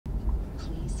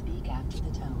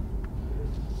the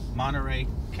tone. Monterey,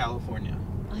 California.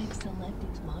 I've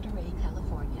selected Monterey,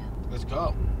 California. Let's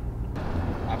go.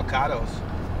 Avocados,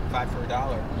 5 for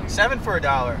 $1, 7 for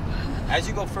 $1. As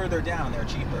you go further down, they're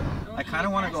cheaper. I kind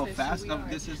of want to go fast enough.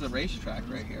 This is a racetrack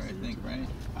right here, I think, right?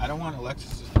 I don't want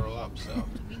Alexis to throw up, so.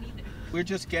 We're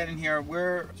just getting here.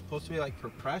 We're supposed to be like for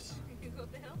press.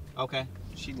 Okay.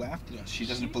 She laughed at us. She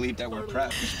doesn't believe that we're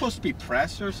press. We're supposed to be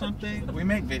press or something. We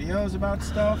make videos about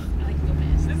stuff.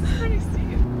 This is pretty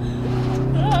steep.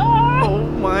 Oh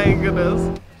my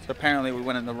goodness. So apparently we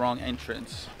went in the wrong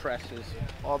entrance. Press is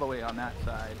all the way on that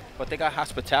side. But they got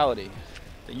hospitality.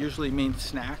 That usually means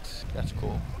snacks. That's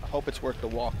cool. I hope it's worth the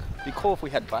walk. It'd be cool if we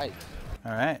had bikes.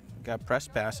 All right, got press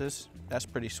passes. That's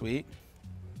pretty sweet.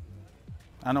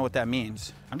 I don't know what that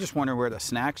means. I'm just wondering where the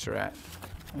snacks are at.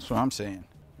 That's what I'm saying.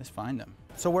 Let's find them.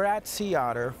 So we're at Sea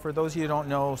Otter. For those of you who don't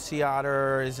know, Sea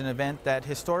Otter is an event that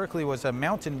historically was a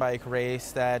mountain bike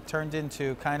race that turned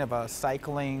into kind of a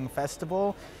cycling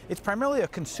festival. It's primarily a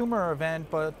consumer event,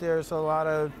 but there's a lot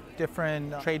of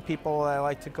different trade people that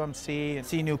like to come see and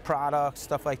see new products,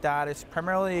 stuff like that. It's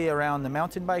primarily around the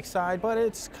mountain bike side, but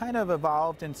it's kind of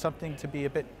evolved in something to be a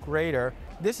bit greater.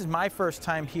 This is my first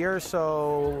time here,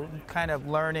 so kind of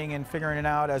learning and figuring it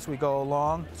out as we go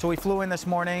along. So we flew in this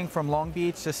morning from Long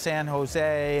Beach to San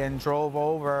Jose and drove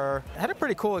over. I had a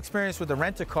pretty cool experience with the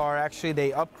rent-a-car. Actually,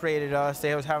 they upgraded us.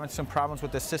 They was having some problems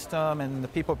with the system, and the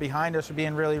people behind us were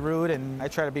being really rude, and I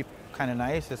try to be kind of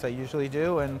nice, as I usually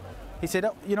do. And he said,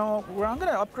 oh, you know, I'm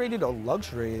gonna upgrade you to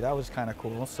luxury. That was kind of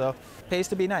cool, so pays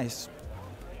to be nice.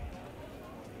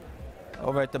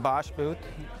 Over at the Bosch booth,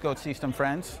 go see some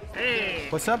friends. Hey!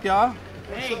 What's up, y'all?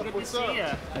 Hey, good to see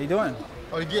ya. How you doing?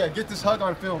 Oh yeah, get this hug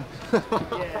on film.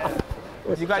 Yeah.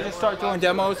 Did you guys just start doing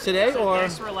demos today, or?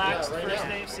 Nice, relaxed first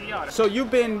day of Sea Otter. So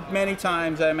you've been many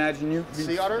times, I imagine. You.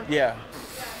 Sea Otter? Yeah.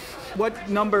 What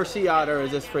number Sea Otter is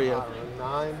this for you?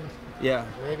 9, Yeah.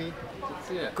 maybe.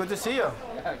 Good to see you.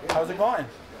 How's it going?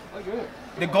 Good.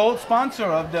 The gold sponsor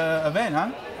of the event,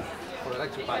 huh?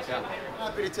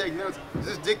 Happy to take notes. Is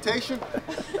this dictation?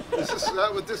 Is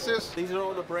that what this is? These are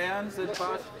all the brands that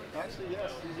Bosch. Actually,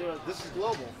 yes. This is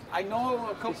global. I know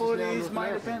a couple of these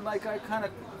might have been like I kind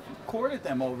of courted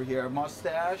them over here.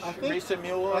 Mustache, Risa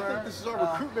Mueller. I think this is our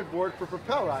recruitment board for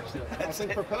Propel, actually. I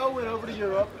think Propel went over to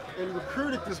Europe and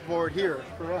recruited this board here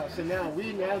for us, and now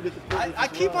we get the privilege. I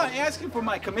keep on asking for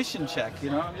my commission check, you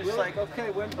know? I'm just like,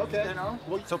 okay, when, you know?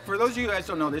 So for those of you guys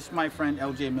who don't know, this is my friend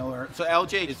LJ Miller. So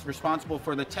LJ is responsible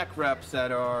for the tech reps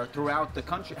that are throughout the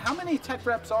country. How many tech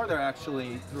reps are there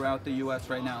actually throughout the U.S.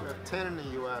 right now? We have 10 in the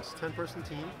U.S., 10-person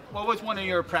team. What was one of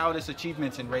your proudest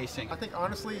achievements in racing? I think,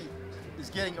 honestly, is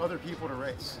getting other people to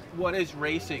race. What is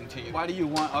racing to you? Why do you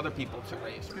want other people to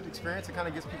race? It's a good experience. It kind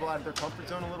of gets people out of their comfort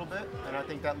zone a little bit, and I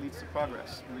think that leads to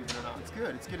progress, believe it or not. It's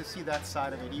good. It's good to see that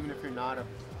side of it, even if you're not a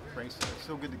racer. It's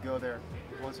still good to go there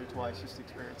once or twice just to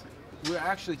experience it. We're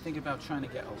actually thinking about trying to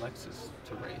get Alexis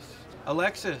to race.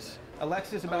 Alexis,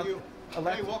 about... How are you?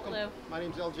 Alexis. Hey, welcome. Hello. My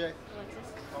name's LJ. Alexis.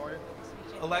 How are you?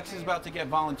 Alexis is about to get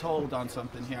voluntold on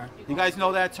something here. You guys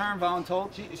know that term,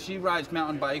 voluntold? She rides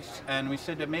mountain bikes, and we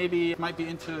said that maybe it might be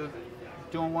into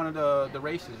doing one of the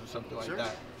races or something like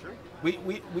that. Sure.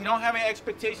 We don't have any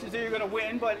expectations that you're going to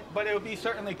win, but it would be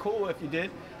certainly cool if you did.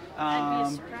 I'd be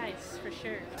a surprise, for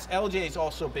sure. LJ's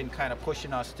also been kind of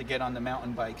pushing us to get on the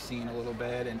mountain bike scene a little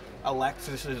bit, and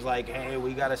Alexis is like, hey,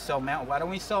 we got to sell mountain. Why don't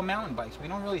we sell mountain bikes? We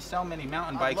don't really sell many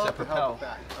mountain bikes at Propel.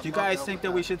 Do you guys think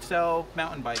that we should sell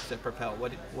mountain bikes at Propel?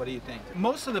 What do you think?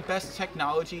 Most of the best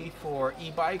technology for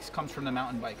e-bikes comes from the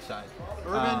mountain bike side.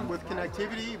 Urban with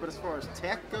connectivity, but as far as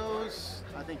tech goes,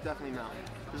 I think definitely mountain.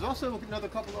 There's also another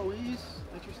couple OEs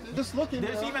interested. Just looking.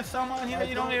 There's even some on here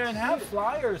you don't even have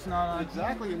flyers not on.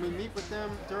 Exactly, and we meet with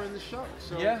them during the show.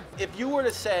 So yeah. If you were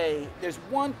to say there's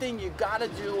one thing you gotta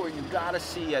do or you gotta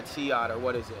see at Sea Otter,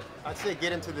 what is it? I'd say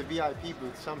get into the VIP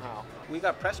booth somehow. We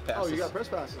got press passes. Oh, you got press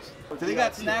passes. Do they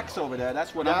got snacks over there?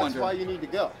 That's what I'm wondering. That's why you need to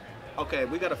go. Okay,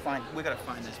 we gotta find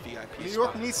this VIP. New York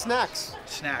spot. needs snacks.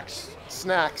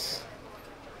 Snacks.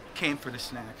 Came for the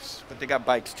snacks, but they got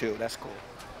bikes too. That's cool.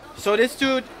 So this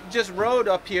dude just rode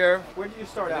up here. Where did you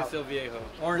start out? Aliso Viejo,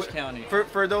 Orange County.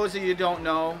 For those of you who don't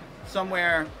know,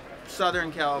 somewhere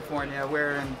Southern California,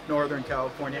 we're in Northern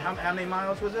California. How many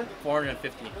miles was it?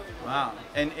 450. Wow.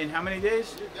 And in how many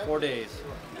days? 4 days.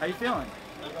 How you feeling?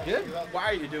 Good. Why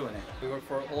are you doing it? We work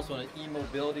for also an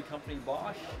e-mobility company,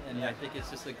 Bosch, and I think it's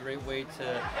just a great way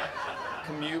to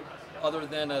commute other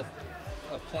than a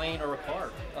plane or a car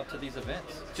up to these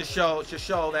events. To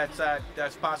show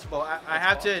that's possible. I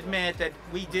have to admit that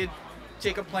we did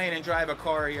take a plane and drive a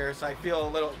car here, so I feel a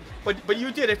little. But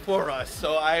you did it for us,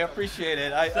 so I appreciate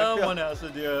it. Someone has to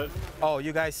do it. Oh,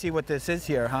 you guys see what this is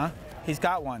here, huh? He's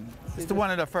got one. It's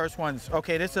one of the first ones.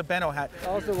 Okay, this is a Benno hat.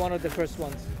 Also one of the first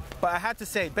ones. But I had to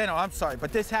say, Benno, I'm sorry,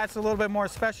 but this hat's a little bit more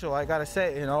special, I gotta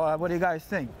say, you know. What do you guys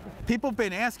think? People have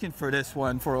been asking for this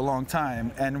one for a long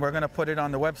time, and we're gonna put it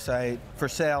on the website for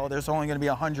sale. There's only gonna be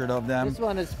 100 of them. This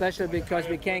one is special because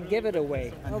we can't give it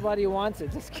away. Nobody wants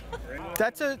it. Just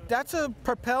That's a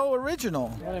Propel original.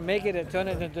 want to make it and turn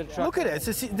it into a truck. Look at it.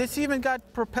 This even got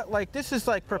Propel, like this is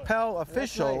like Propel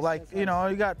official. nice, Like, that's you know,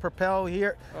 you got Propel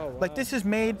here. Oh, wow. Like this is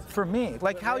made for me.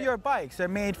 Like how your bikes are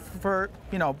made for,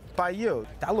 you know, by you.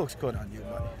 That looks good on you,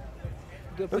 buddy.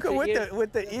 Look at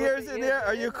with the ears in there.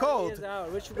 Are you cold?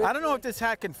 I don't know if this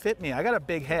hat can fit me. I got a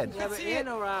big head. Yeah, but in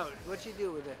or out? What you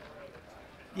do with it?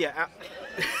 Yeah.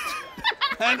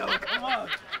 I know. Come on.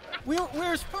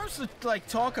 We're supposed to like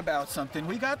talk about something.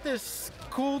 We got this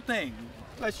cool thing.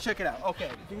 Let's check it out. Okay,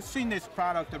 you've seen this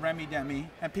product, the RemiDemi,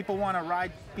 and people want to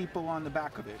ride people on the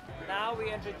back of it. Now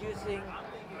we're introducing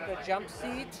the jump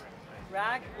seat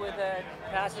rack with a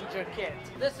passenger kit.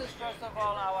 This is first of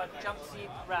all our jump seat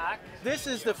rack. This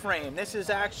is the frame. This is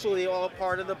actually all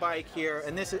part of the bike here,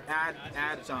 and this is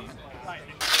adds on.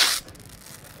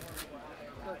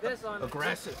 So this on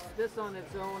Aggressive. This on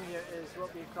its own here is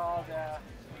what we call the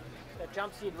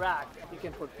jump seat rack. You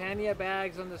can put pannier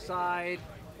bags on the side,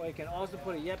 or you can also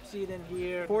put a yep seat in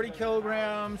here. 40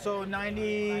 kilograms, so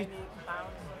 90 90 pounds.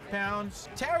 pounds.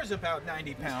 Tara's about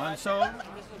 90 pounds, so.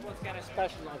 This is what's kind of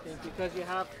special, I think, because you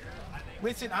have.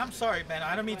 Listen, I'm sorry, Ben.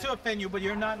 I don't mean to offend you, but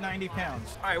you're not 90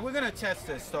 pounds. All right, we're gonna test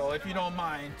this, though, if you don't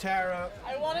mind. Tara,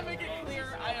 I want to make it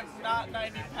clear I am not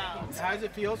 90 pounds. how does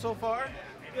it feel so far?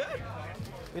 Good.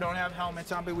 We don't have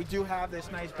helmets on, but we do have this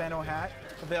nice Benno hat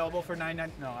available for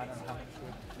 $9.99. No, I don't know.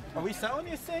 Are we selling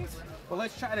these things? Well,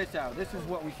 let's try this out. This is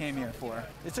what we came here for.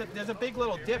 There's a big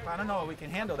little dip. I don't know if we can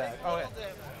handle that. Oh, yeah.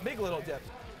 Big little dip.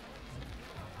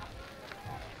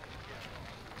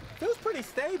 Feels pretty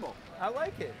stable. I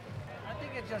like it. I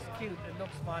think it's just cute. It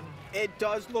looks fun. It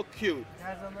does look cute. It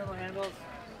has some little handles.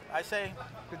 I say,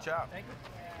 good job. Thank you.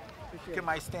 Appreciate Look it. at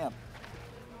my stamp.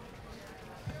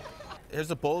 Here's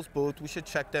the Bulls booth. We should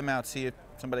check them out, see if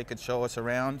somebody could show us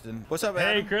around. And what's up,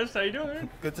 Hey Adam? Chris, how you doing?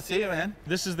 Good to see you, man.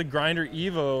 This is the Grinder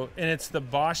Evo, and it's the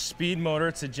Bosch speed motor.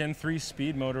 It's a Gen 3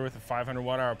 speed motor with a 500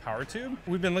 watt-hour power tube.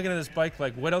 We've been looking at this bike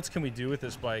like, what else can we do with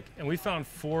this bike? And we found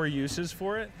 4 uses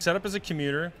for it. Set up as a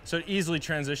commuter, so it easily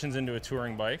transitions into a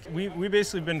touring bike. We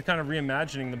basically been kind of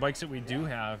reimagining the bikes that we do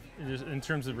have in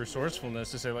terms of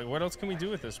resourcefulness to say, like, what else can we do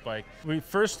with this bike? We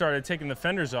first started taking the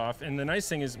fenders off, and the nice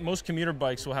thing is most commuter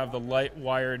bikes will have the light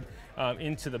wired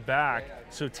into the back.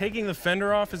 So taking the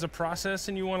fender off is a process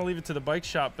and you want to leave it to the bike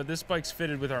shop, but this bike's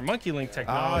fitted with our MonkeyLink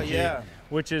technology,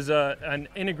 which is an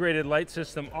integrated light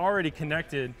system already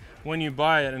connected when you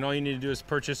buy it, and all you need to do is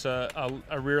purchase a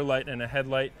rear light and a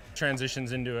headlight,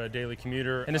 transitions into a daily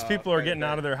commuter. And as people are getting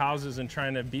out of their houses and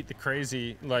trying to beat the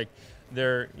crazy, like,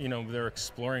 they're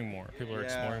exploring more. People are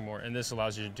exploring more, and this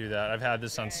allows you to do that. I've had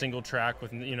this on single track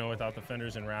with without the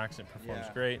fenders and racks. It performs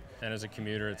great, and as a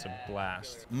commuter, it's a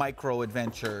blast. Micro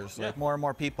adventures. Like more and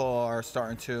more people are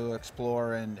starting to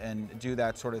explore and do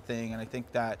that sort of thing, and I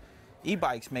think that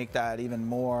e-bikes make that even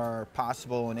more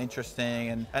possible and interesting,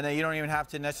 and then you don't even have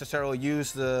to necessarily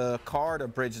use the car to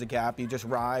bridge the gap. You just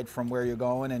ride from where you're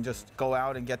going and just go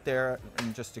out and get there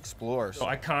and just explore. So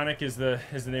Iconic is the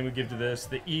name we give to this.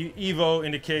 The Evo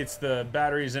indicates the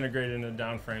battery is integrated in the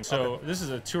downframe. So this is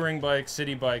a touring bike,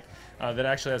 city bike, that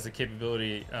actually has the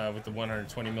capability with the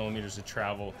 120 millimeters of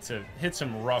travel to hit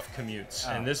some rough commutes.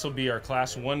 And this will be our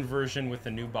Class 1 version with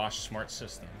the new Bosch Smart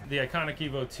System. The Iconic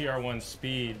Evo TR1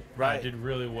 Speed did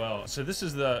really well. So this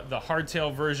is the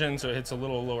hardtail version, so it hits a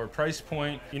little lower price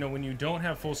point. When you don't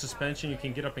have full suspension, you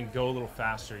can get up and go a little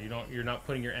faster. You're not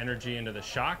putting your energy into the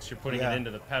shocks, you're putting it into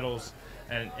the pedals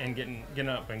and getting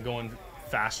up and going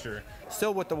faster.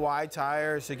 Still with the wide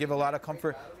tires to give a lot of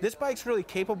comfort. This bike's really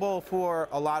capable for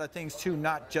a lot of things too,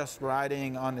 not just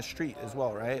riding on the street as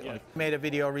well, right? Yeah. Like, made a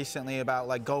video recently about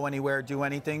like go anywhere, do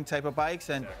anything type of bikes,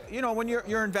 and when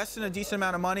you're investing a decent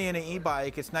amount of money in an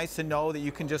e-bike, it's nice to know that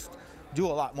you can just do a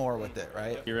lot more with it,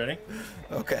 right? You ready?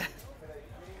 Okay.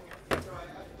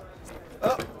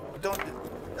 Oh, don't.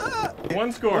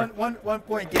 One score. One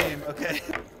point game. Okay.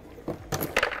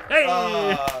 Hey!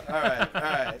 All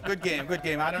right. Good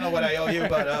game. I don't know what I owe you,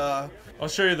 but I'll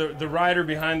show you the rider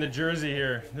behind the jersey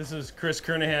here. This is Chris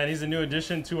Kernahan. He's a new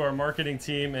addition to our marketing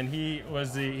team, and he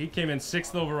came in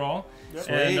 6th overall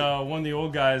and won the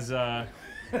old guys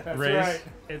race. right.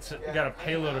 It's got a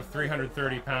payload of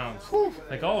 330 pounds.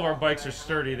 Like all of our bikes are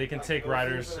sturdy. They can take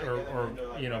riders or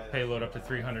payload up to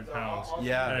 300 pounds.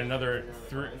 Yeah. And another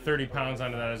 30 pounds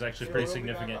onto that is actually pretty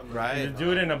significant. Right. And to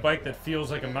do it in a bike that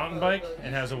feels like a mountain bike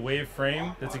and has a wave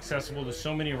frame that's accessible to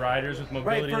so many riders with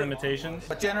mobility limitations.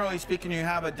 But generally speaking, you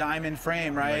have a diamond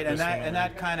frame, right? Like and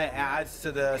that kind of adds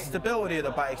to the stability of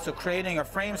the bike. So creating a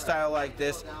frame style like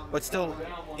this, but still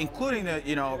including the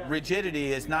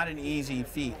rigidity, is not an easy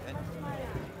feat.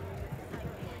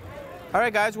 All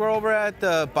right, guys, we're over at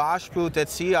the Bosch booth at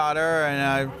Sea Otter, and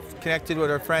I connected with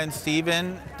our friend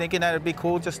Steven, thinking that it'd be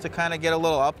cool just to kind of get a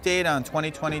little update on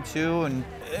 2022. And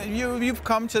you've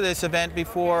come to this event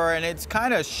before, and it's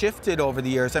kind of shifted over the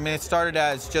years. I mean, it started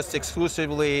as just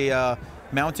exclusively a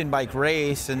mountain bike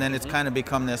race, and then it's kind of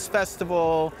become this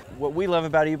festival. What we love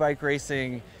about e-bike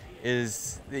racing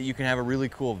is that you can have a really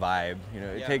cool vibe.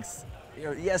 It takes,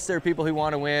 yes, there are people who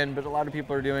want to win, but a lot of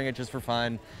people are doing it just for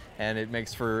fun, and it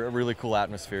makes for a really cool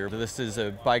atmosphere. This is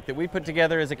a bike that we put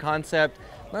together as a concept,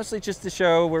 mostly just to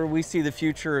show where we see the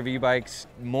future of e-bikes,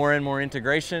 more and more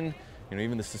integration.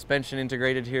 Even the suspension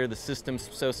integrated here, the system's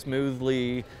so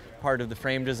smoothly part of the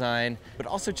frame design, but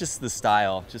also just the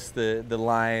style, just the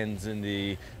lines and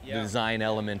the design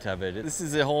element of it. This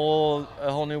is a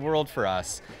whole new world for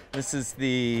us. This is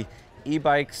the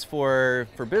e-bikes for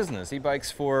business,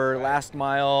 e-bikes for last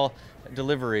mile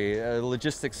delivery, a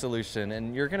logistics solution,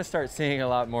 and you're going to start seeing a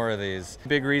lot more of these.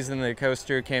 Big reason the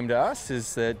coaster came to us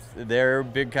is that their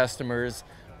big customers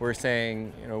were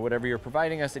saying, whatever you're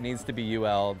providing us, it needs to be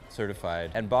UL certified.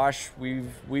 And Bosch,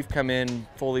 we've come in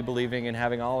fully believing in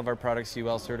having all of our products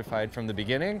UL certified from the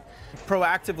beginning.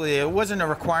 Proactively, it wasn't a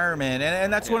requirement,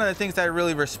 and that's one of the things that I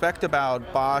really respect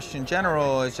about Bosch in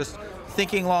general, is just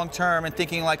thinking long term and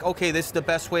thinking like, okay, this is the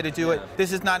best way to do it.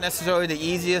 This is not necessarily the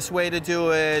easiest way to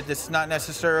do it. This is not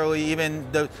necessarily even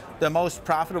the most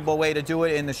profitable way to do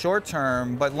it in the short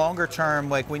term, but longer term,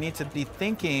 like, we need to be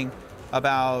thinking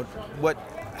about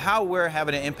how we're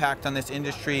having an impact on this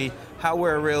industry, how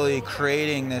we're really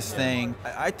creating this thing.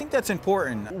 I think that's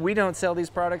important. We don't sell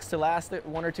these products to last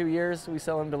 1 or 2 years. We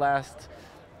sell them to last,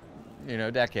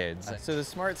 decades. So the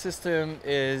smart system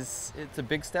it's a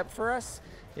big step for us.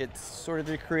 It's sort of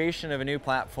the creation of a new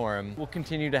platform. We'll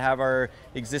continue to have our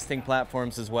existing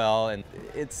platforms as well, and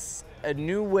it's a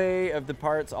new way of the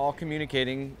parts all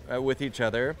communicating with each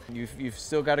other. You've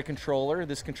still got a controller.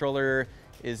 This controller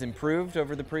is improved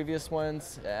over the previous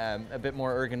ones, a bit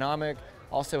more ergonomic.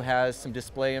 Also has some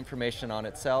display information on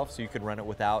itself, so you could run it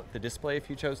without the display if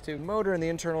you chose to. Motor and the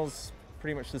internals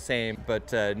pretty much the same,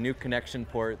 but new connection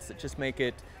ports that just make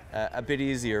it a bit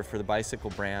easier for the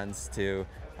bicycle brands to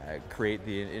create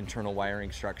the internal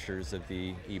wiring structures of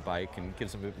the e-bike, and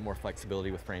gives them a bit more flexibility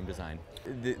with frame design.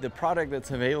 The product that's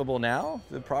available now,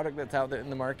 the product that's out there in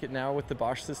the market now with the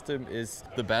Bosch system, is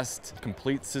the best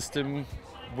complete system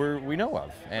we know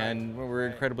of, and we're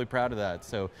incredibly proud of that.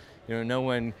 So, no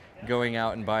one going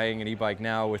out and buying an e-bike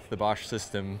now with the Bosch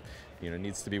system,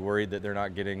 needs to be worried that they're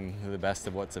not getting the best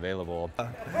of what's available.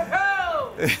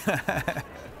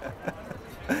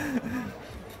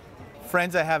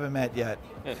 Friends I haven't met yet.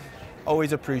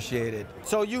 Always appreciated.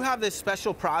 So you have this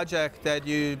special project that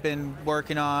you've been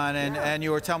working on, and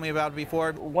you were telling me about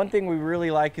before. One thing we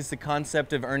really like is the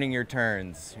concept of earning your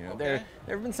turns. There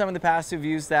have been some in the past who've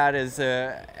used that as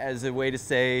a way to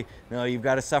say, you've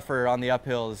got to suffer on the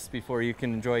uphills before you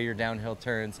can enjoy your downhill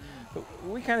turns. But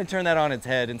we kind of turn that on its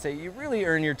head and say you really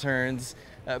earn your turns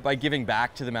by giving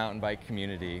back to the mountain bike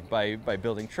community, by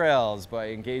building trails, by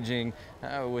engaging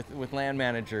with land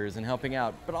managers and helping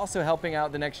out, but also helping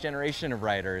out the next generation of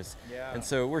riders. Yeah. And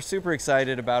so we're super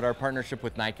excited about our partnership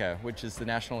with NICA, which is the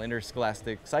National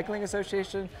Interscholastic Cycling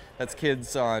Association. That's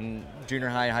kids on junior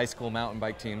high school mountain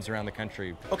bike teams around the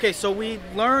country. Okay, so we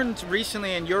learned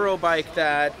recently in Eurobike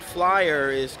that Flyer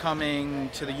is coming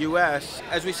to the US.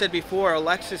 As we said before,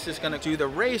 Alexis is going to do the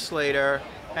race later.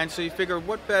 And so you figure,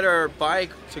 what better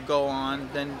bike to go on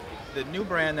than the new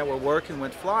brand that we're working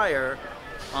with, Flyer,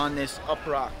 on this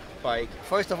Uproc bike?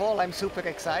 First of all, I'm super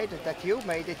excited that you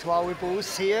made it to our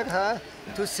booth here,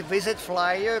 to visit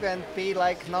Flyer and be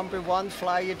like #1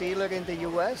 Flyer dealer in the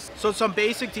US. So some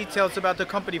basic details about the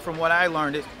company from what I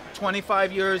learned. It's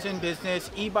 25 years in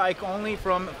business, e-bike only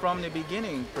from the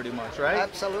beginning, pretty much, right?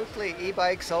 Absolutely,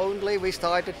 e-bikes only. We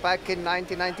started back in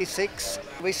 1996.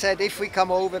 We said if we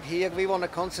come over here, we want to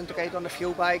concentrate on a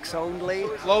few bikes only.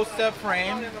 Low step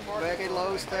frame. Very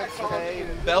low step frame.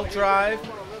 Belt drive.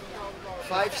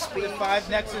 5-speed. 5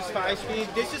 Nexus 5-speed.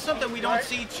 This is something we don't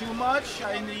see too much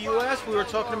in the US. We were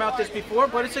talking about this before,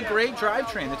 but it's a great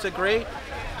drivetrain. It's a great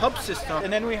hub system.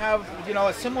 And then we have,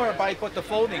 a similar bike, but the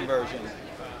folding version.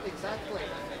 Exactly.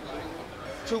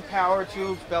 2 power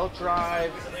tubes, belt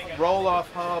drive,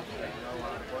 roll-off hub,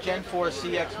 Gen 4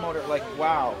 CX motor, like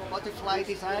wow. Butterfly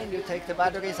design, you take the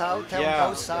batteries out on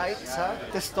both sides.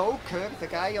 The stoker, the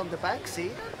guy on the back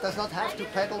seat, does not have to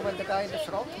pedal when the guy in the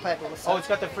front pedals. Oh, it's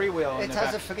got the freewheel in It the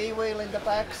has back. a freewheel in the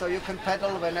back, so you can pedal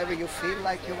whenever you feel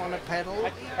like you want to pedal.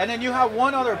 And then you have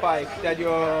one other bike that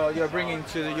you're bringing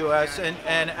to the US,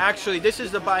 and actually this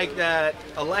is the bike that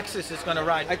Alexis is going to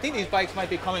ride. I think these bikes might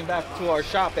be coming back to our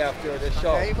shop after this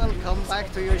show. They will come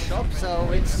back to your shop, so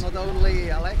it's not only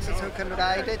Alexis who can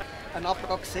ride it, an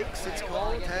Uproc6 it's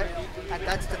called, and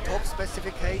that's the top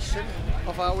specification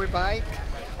of our bike.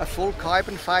 A full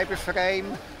carbon fiber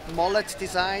frame, mullet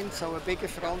design, so a bigger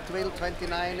front wheel,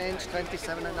 29-inch,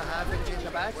 27.5-inch in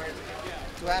the back.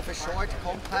 To have a short,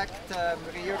 compact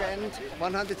rear end,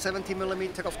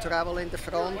 170mm of travel in the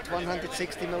front,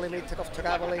 160mm of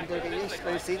travel in the rear. So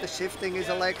you see the shifting is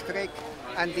electric,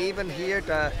 and even here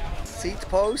the seat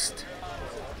post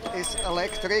is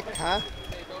electric,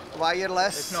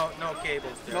 wireless. There's no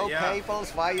cables there. No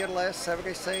cables, wireless,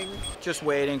 everything. Just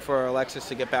waiting for Alexis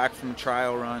to get back from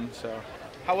trial run. So,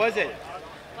 how was it?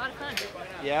 A lot of fun.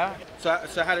 Yeah.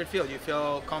 So how did it feel? Do you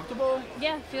feel comfortable?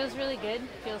 Yeah, feels really good.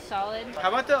 Feels solid. How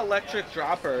about the electric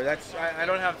dropper? I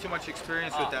don't have too much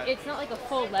experience with that. It's not like a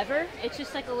full lever. It's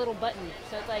just like a little button.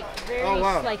 So it's like very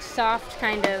wow. like soft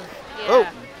kind of. Yeah. Oh.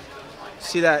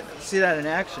 See that in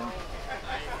action.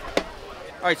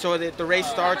 All right, so the race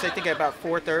starts, I think, at about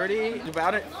 4:30.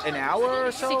 About an hour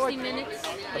or so? 60 minutes.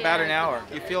 About an hour.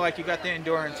 You feel like you got the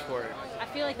endurance for it. I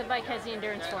feel like the bike has the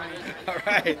endurance for me. All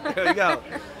right, there we go.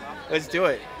 Let's do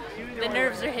it. The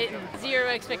nerves are hitting. 0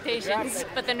 expectations,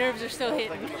 but the nerves are still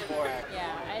hitting. Yeah,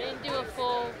 I didn't do a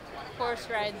full course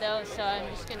ride though, so I'm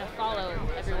just gonna follow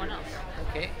everyone else.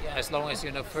 Okay, yeah, as long as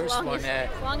you're the first one.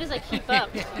 As long as I keep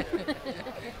up. This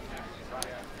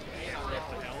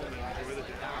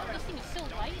thing is so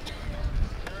light.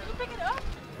 Can you pick it up?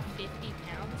 50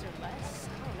 pounds or less?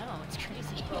 I don't know, it's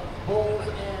crazy. Bulls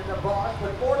and the Bosch,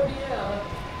 but 4 p.m.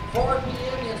 4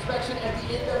 p.m. the inspection at the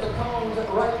end of the cones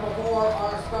right before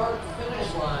our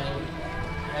start-finish line.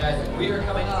 As we are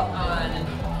coming up on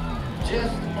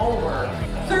just over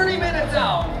 30 minutes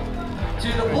out to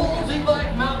the Bulls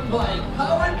eBike mountain bike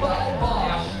powered by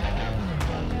Bosch.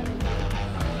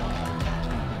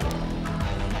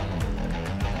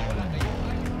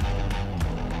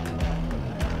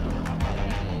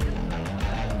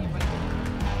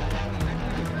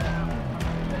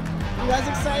 You guys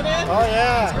excited? Oh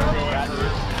yeah.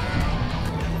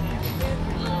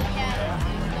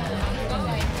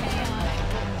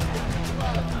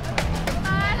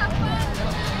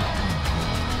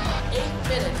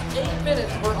 8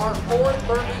 minutes for our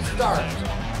 4:30 start.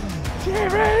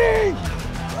 Get ready!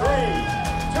 3,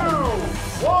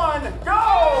 2, 1, go!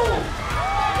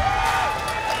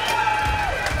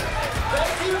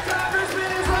 Thank you,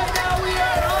 Congressman. Is right now we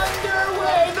are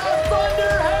underway. The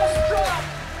thunder has dropped.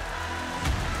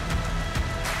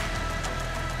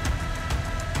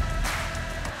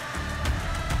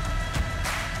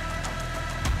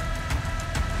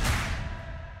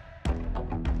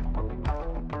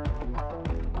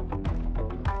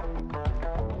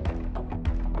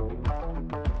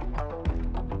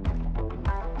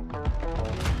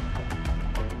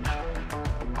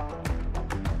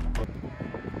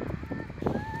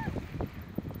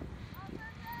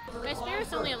 My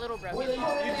spirit's only a little broken. You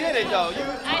did it though.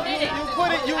 I did it. You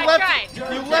put it. I left.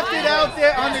 tried. You left it out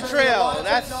there on the trail.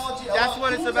 That's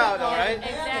what it's about, all right?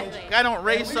 Exactly. I don't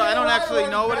race, so I don't actually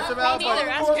know what it's about. Me neither.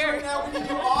 Ask her.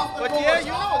 But yeah, you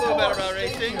know a little bit about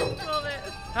racing. A little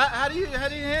bit. How do you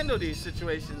handle these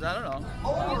situations? I don't know.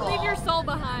 You leave your soul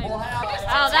behind. Oh,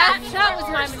 that was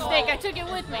my mistake. I took it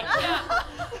with me.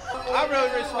 I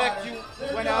really respect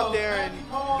you went out there and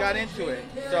got into it.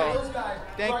 So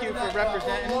thank you for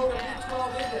representing.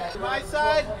 My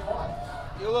side,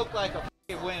 you look like a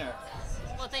f***ing winner.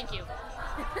 Well, thank you.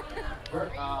 Are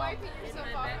you wiping yourself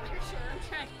off your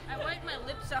shirt? I wiped my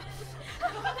lips off.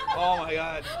 Oh my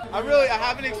God. I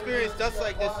haven't experienced dust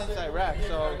like this since Iraq.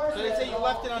 So they say you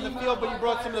left it on the field, but you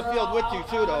brought some of the field with you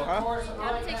too, though, huh? I'm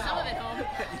gonna take some of it home.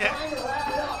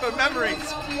 Yeah. For memories.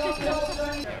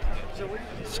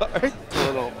 Sorry. It's a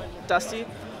little dusty.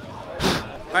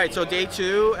 All right, so day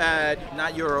 2 at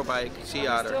not Eurobike, Sea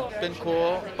Otter. Been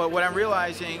cool, but what I'm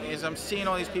realizing is I'm seeing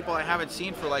all these people I haven't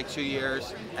seen for like 2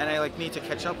 years, and I like need to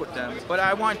catch up with them. But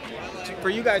I want for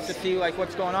you guys to see like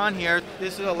what's going on here.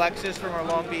 This is Alexis from our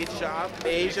Long Beach shop,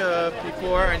 Asia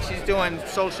before, and she's doing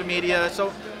social media,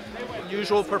 so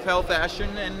usual Propel fashion,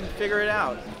 and figure it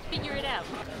out. Figure it out.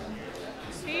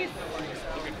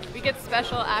 We get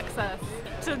special access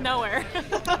to nowhere.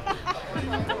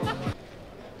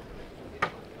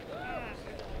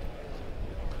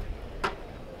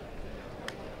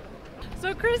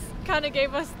 So Chris kind of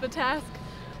gave us the task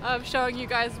of showing you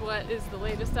guys what is the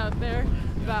latest out there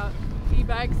about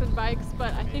e-bikes and bikes,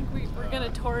 but I think we're gonna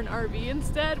tour an RV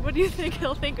instead. What do you think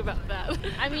he'll think about that?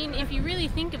 I mean, if you really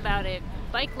think about it,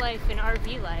 bike life and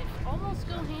RV life almost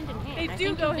go hand in hand. They I do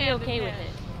think go you'll be hand in okay with hand.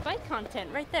 it. Bike content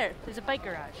right there. There's a bike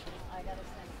garage.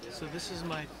 So this is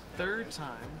my third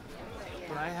time,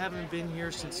 but I haven't been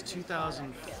here since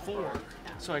 2004.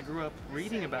 So I grew up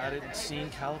reading about it and seeing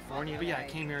California. But yeah, I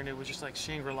came here and it was just like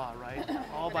Shangri-La, right?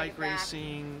 All bike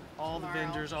racing, all the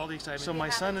vendors, all the excitement. So my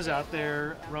son is out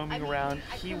there roaming around.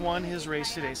 He won his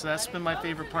race today, so that's been my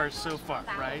favorite part so far,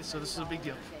 right? So this is a big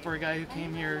deal. For a guy who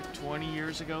came here 20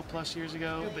 years ago, plus years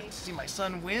ago, but to see my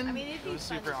son win, it was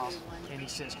super awesome. And he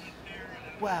says,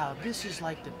 "Wow, this is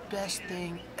like the best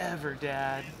thing ever,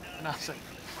 Dad." And I was like,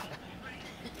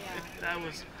 that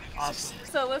was awesome.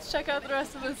 So let's check out the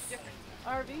rest of this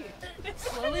RV.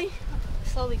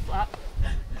 Slowly flop.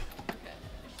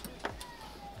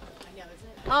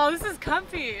 Oh, this is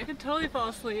comfy. I could totally fall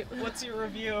asleep. What's your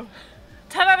review?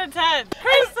 10 out of 10.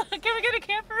 Chris, can we get a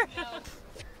camper?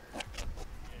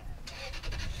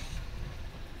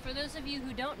 For those of you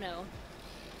who don't know,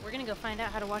 we're gonna go find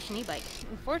out how to wash an e-bike.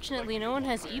 Unfortunately, no one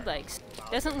has e-bikes.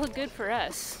 Doesn't look good for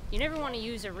us. You never want to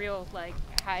use a real like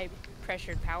high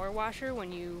pressured power washer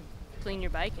when you clean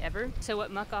your bike ever. So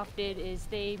what Muck-Off did is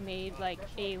they made like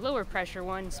a lower pressure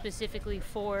one specifically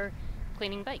for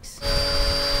cleaning bikes.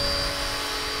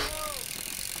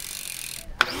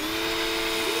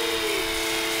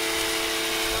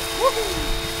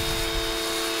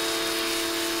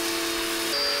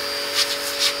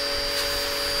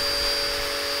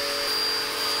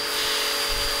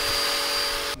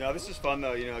 No, this is fun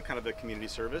though, you know, kind of the community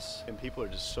service, and people are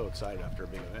just so excited after a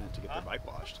big event to get their bike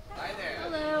washed. Hi there.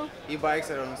 Hello.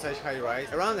 E-bikes are on such high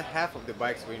rise. Around half of the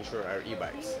bikes we insure are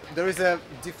e-bikes. There is a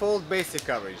default basic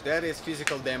coverage, that is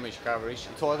physical damage coverage,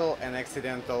 total and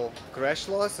accidental crash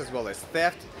loss, as well as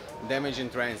theft, damage in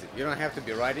transit. You don't have to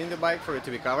be riding the bike for it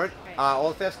to be covered.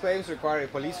 All theft claims require a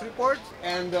police report,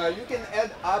 and you can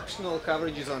add optional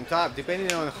coverages on top.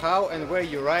 Depending on how and where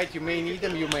you ride, you may need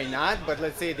them, you may not, but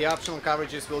let's say the optional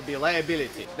coverages will be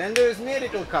liability. Then there's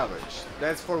medical coverage.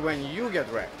 That's for when you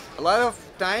get wrecked. A lot of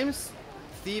times,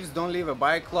 thieves don't leave a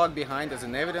bike log behind as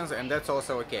an evidence, and that's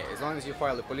also okay. As long as you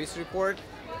file a police report,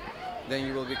 then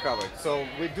you will be covered. So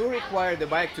we do require the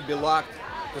bike to be locked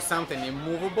to something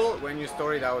immovable when you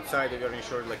store it outside of your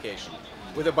insured location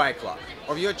with a bike lock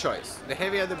of your choice. The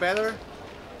heavier the better,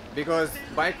 because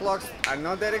bike locks are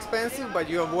not that expensive, but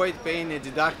you avoid paying a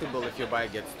deductible if your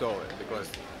bike gets stolen, because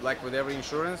like with every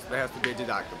insurance, there has to be a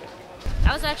deductible.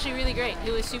 That was actually really great.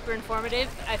 It was super informative.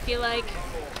 I feel like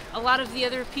a lot of the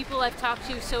other people I've talked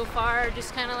to so far are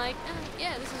just kind of like, oh,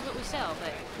 yeah, this is what we sell.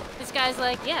 But this guy's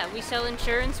like, yeah, we sell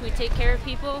insurance, we take care of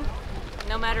people,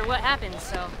 no matter what happens,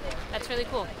 so that's really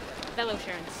cool. Fellow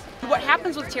insurance. What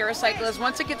happens with TerraCycle is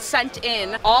once it gets sent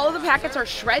in, all of the packets are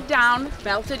shred down,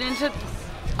 melted into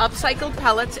upcycled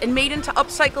pellets, and made into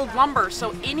upcycled lumber.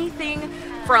 So anything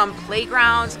from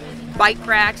playgrounds, bike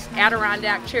racks,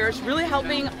 Adirondack chairs, really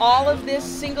helping all of this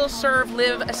single serve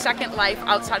live a second life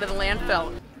outside of the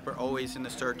landfill. We're always in the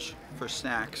search for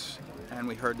snacks, and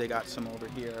we heard they got some over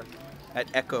here at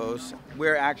Echoes.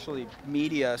 We're actually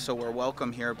media, so we're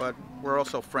welcome here, but we're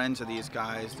also friends of these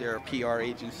guys. They're a PR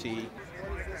agency.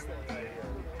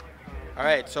 All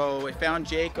right, so we found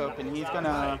Jacob, and he's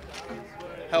gonna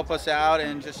help us out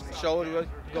and just show what's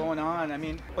going on. I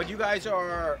mean, but you guys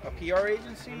are a PR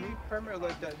agency?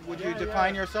 Like that. Would you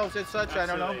define yourselves as such?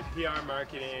 Absolutely. I don't know. PR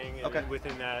marketing, and okay.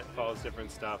 Within that falls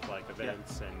different stuff like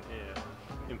events and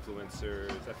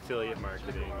influencers, affiliate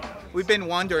marketing. We've been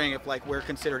wondering if like we're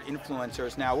considered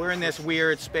influencers now. We're in this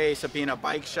weird space of being a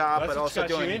bike shop, Well, but also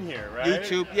doing you in here, right?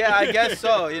 YouTube. Yeah, I guess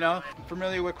so. You know,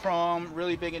 familiar with Chrome,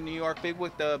 really big in New York, big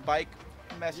with the bike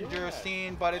messenger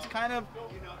scene, but it's kind of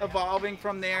evolving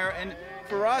from there. And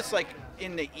for us, like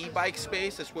in the e-bike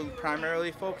space, that's where we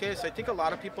primarily focus. I think a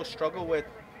lot of people struggle with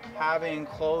having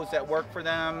clothes that work for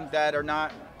them that are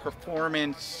not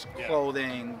performance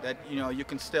clothing that you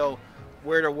can still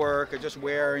wear to work or just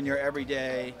wear in your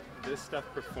everyday. This stuff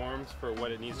performs for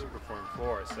what it needs to perform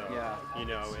for. So,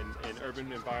 in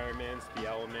urban environments, the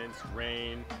elements,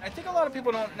 rain. I think a lot of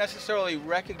people don't necessarily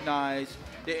recognize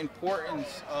the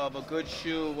importance of a good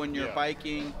shoe when you're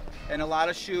biking. And a lot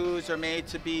of shoes are made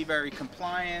to be very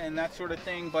compliant and that sort of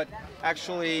thing, but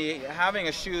actually having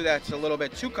a shoe that's a little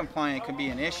bit too compliant can be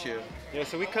an issue. Yeah,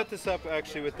 so we cut this up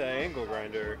actually with the angle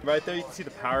grinder. Right there you can see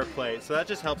the power plate. So that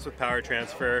just helps with power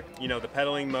transfer. You know, the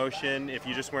pedaling motion, if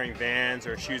you're just wearing Vans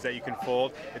or shoes that you can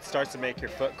fold, it starts to make your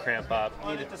foot cramp up.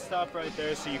 You need it to stop right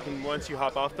there so you can, once you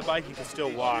hop off the bike, you can still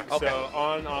walk. Okay. So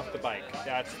on and off the bike,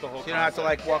 that's the whole So you don't have to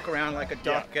concept. like walk around like a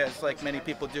duck as like many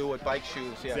people do with bike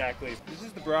shoes. Yeah. Exactly. This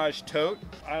is the barrage tote.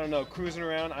 I don't know, cruising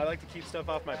around, I like to keep stuff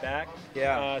off my back.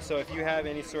 Yeah. So if you have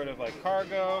any sort of like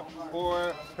cargo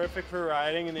or perfect for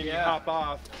riding and then you hop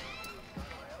off,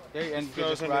 and you it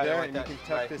goes just under ride it there like and that. you can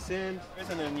tuck this in.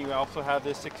 And then you also have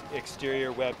this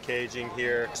exterior web caging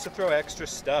here just to throw extra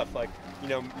stuff like, you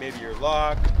know, maybe your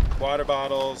lock, water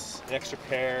bottles, an extra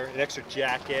pair, an extra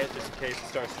jacket just in case it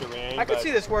starts to rain. I could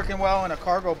see this working well on a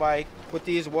cargo bike with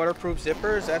these waterproof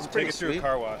zippers. That's pretty Take it through sweet. a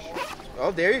car wash.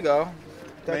 Oh, there you go.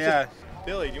 But That's yeah.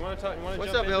 Billy, do you want to talk? You want to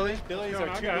What's jump up, Billy? into this? Billy's our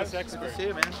tubeless expert. Good to see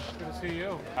you, man. Good to see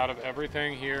you. Out of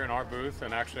everything here in our booth,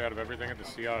 and actually out of everything at the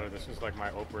Sea Otter, this is like my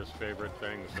Oprah's favorite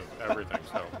things of everything.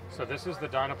 So this is the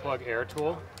Dynaplug air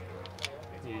tool.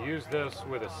 You use this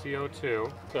with a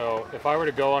CO2. So if I were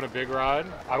to go on a big ride,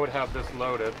 I would have this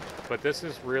loaded, but this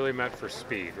is really meant for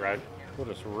speed, right? We'll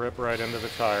just rip right into the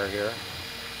tire here.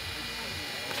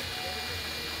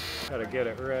 Gotta get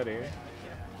it ready.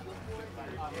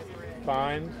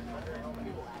 Find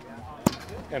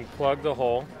and plug the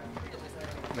hole.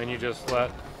 And then you just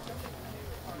let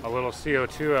a little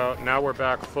CO2 out. Now we're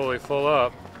back fully full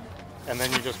up. And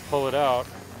then you just pull it out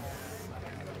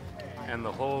and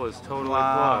the hole is totally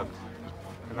plugged.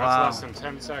 And that's less than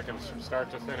 10 seconds from start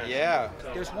to finish. Yeah.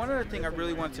 There's one other thing I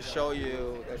really want to show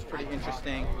you that's pretty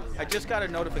interesting. I just got a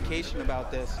notification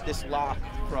about this lock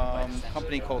from a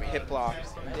company called Hip Lock.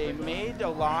 They made a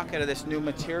lock out of this new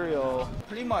material.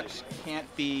 Pretty much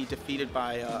can't be defeated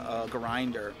by a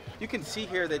grinder. You can see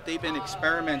here that they've been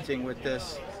experimenting with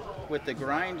this with the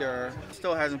grinder. It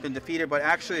still hasn't been defeated, but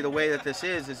actually the way that this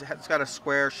is it's got a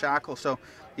square shackle, so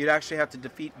you'd actually have to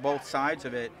defeat both sides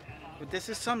of it. But this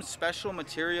is some special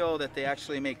material that they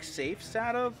actually make safes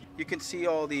out of. You can see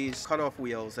all these cutoff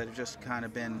wheels that have just kind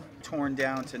of been torn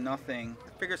down to nothing. I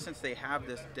figure since they have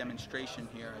this demonstration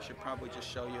here, I should probably just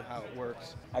show you how it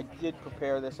works. I did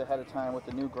prepare this ahead of time with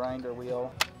the new grinder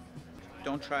wheel.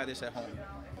 Don't try this at home.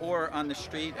 Or on the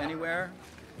street, anywhere.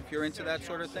 If you're into that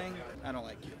sort of thing, I don't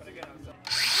like you.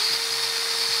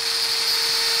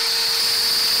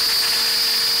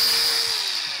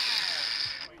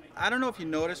 I don't know if you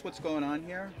notice what's going on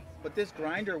here, but this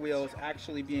grinder wheel is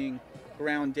actually being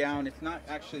ground down. It's not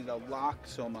actually the lock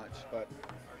so much, but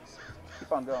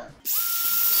keep on going.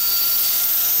 It's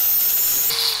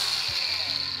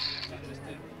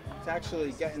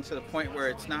actually getting to the point where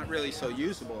it's not really so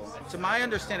usable. To my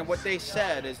understanding, what they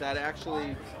said is that it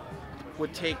actually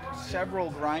would take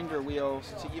several grinder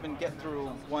wheels to even get through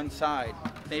one side.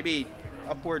 Maybe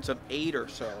upwards of 8 or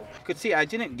so. You could see I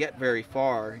didn't get very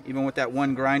far, even with that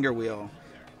one grinder wheel.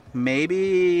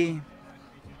 Maybe,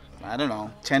 I don't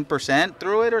know, 10%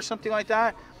 through it or something like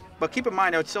that. But keep in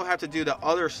mind, I would still have to do the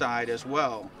other side as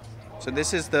well. So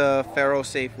this is the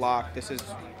Ferro-Safe lock. This is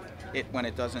it when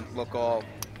it doesn't look all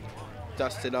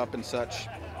dusted up and such.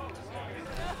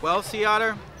 Well, Sea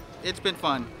Otter, it's been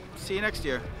fun. See you next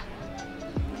year.